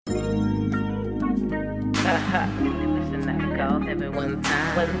Listen, I can call every one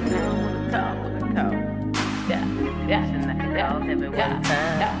time. One call. Yeah. Listen, I can call every one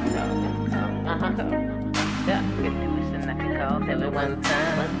time. Yeah. Listen, I can call every one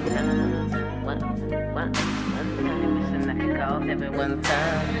time. One time. Listen, I can call every one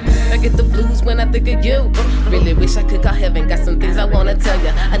time. I get the blues when I think of you. Really wish I could call heaven. Got some things I wanna tell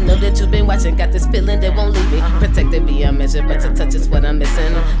ya. I know that you've been watching. Got this feeling that won't leave me. Protected beyond measure, but your touch is what I'm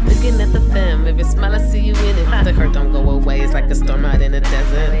missing. Looking at the fam, every smile I see you in it. The hurt don't go away. It's like a storm out in the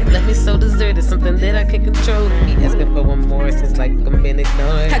desert. Left me so deserted, something that I can't control. He asking for one more, it's like I'm being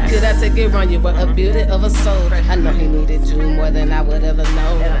ignored. How could I take it wrong? You were a beauty of a soul. I know he needed you more than I would ever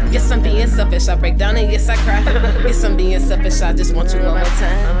know. Yes, I'm being selfish. I break down and yes, I cry. Yes, I'm being selfish. I just want you one more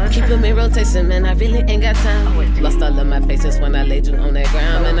time. Keep him in rotation, man, I really ain't got time. Lost all of my patience when I laid you on that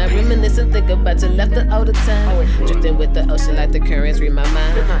ground. And I reminisce and think about you laughter all the time. Drifting with the ocean like the currents read my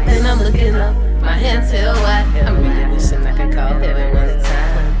mind. Then I'm looking up, my hands held wide. I'm really wishing I could call heaven one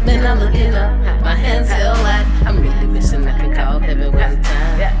time. Then I'm looking up, my hands held wide. I'm really wishing I could call heaven one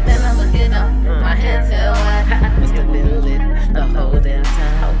time. Then I'm looking up, my hands held wide. Must have been lit the whole damn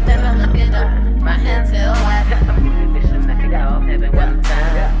time. Then I'm looking up, my hands held wide. I'm really wishing I could call heaven one time.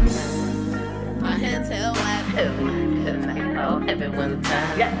 My hands held wide. Listen, I can call every one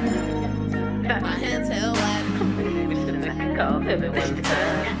time. My hands held wide. Listen, I can call every one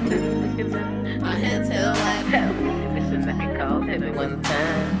time. My hands held wide. Listen, I can call every one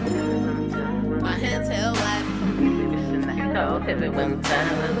time. My hands held wide. Listen, I can call every one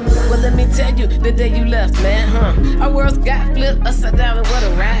time. Well, let me tell you, the day you left, man, Our worlds got flipped upside down and what a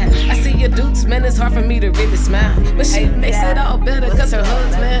ride. I see your dukes, man, it's hard for me to really smile. But she makes it all better cause her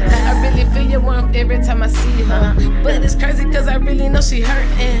hugs, man. I really feel your warmth every time I see her. But it's crazy cause I really know she hurt,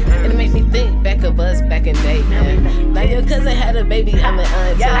 and it make me think back of us back in day, man. Like your cousin had a baby, I'm an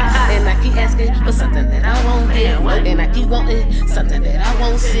auntie. And I keep asking for something that I won't get. And I keep wanting something that I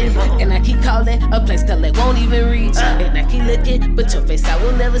won't see. And I keep calling a place cause they won't even reach. And I keep looking, but your face I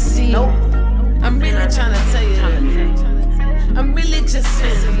will never see. I'm really trying to tell you that I'm really just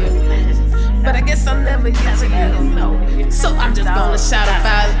missing you, but I guess I'll never get to you. So I'm just gonna shout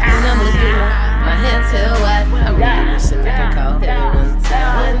about it. And I'm looking up, my hands held wide. I'm really wishing I could call heaven one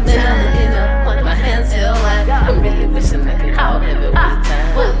time. Then I'm looking up, my hands held wide. I'm really wishing I could call heaven one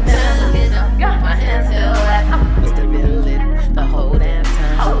time. Then I'm looking up, my hands held wide. Must have been lit the whole damn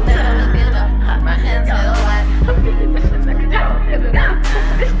time. Then I'm looking up, my hands held wide. I'm really wishing I could call every one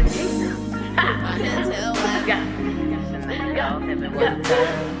time. My hands held wide. Listen, I can call every one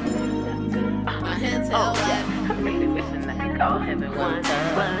time. My hands held wide. I'm really wishing I could call every one time.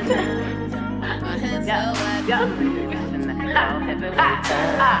 My hands held wide. I'm really wishing I could call every one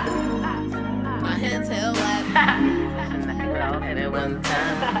time. My hands held wide. Listen, I can call every one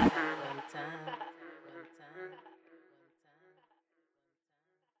time.